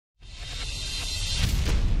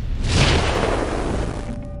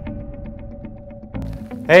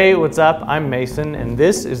Hey, what's up? I'm Mason, and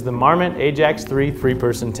this is the Marmot Ajax 3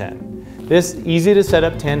 3-person tent. This easy to set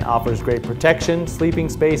up tent offers great protection, sleeping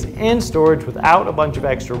space, and storage without a bunch of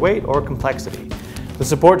extra weight or complexity. The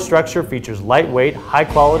support structure features lightweight,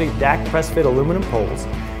 high-quality DAC press-fit aluminum poles.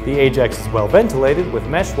 The Ajax is well ventilated with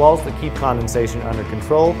mesh walls that keep condensation under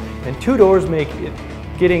control, and 2 doors make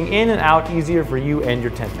getting in and out easier for you and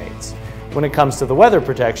your tent mates. When it comes to the weather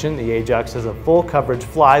protection, the Ajax has a full coverage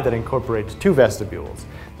fly that incorporates 2 vestibules.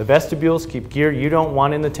 The vestibules keep gear you don't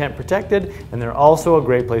want in the tent protected, and they're also a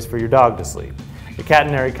great place for your dog to sleep. The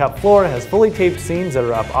Catenary Cut floor has fully taped seams that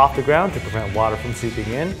are up off the ground to prevent water from seeping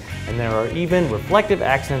in, and there are even reflective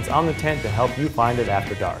accents on the tent to help you find it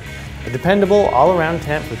after dark. A dependable, all-around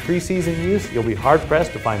tent for 3-season use, you'll be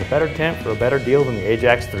hard-pressed to find a better tent for a better deal than the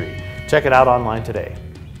Ajax 3. Check it out online today.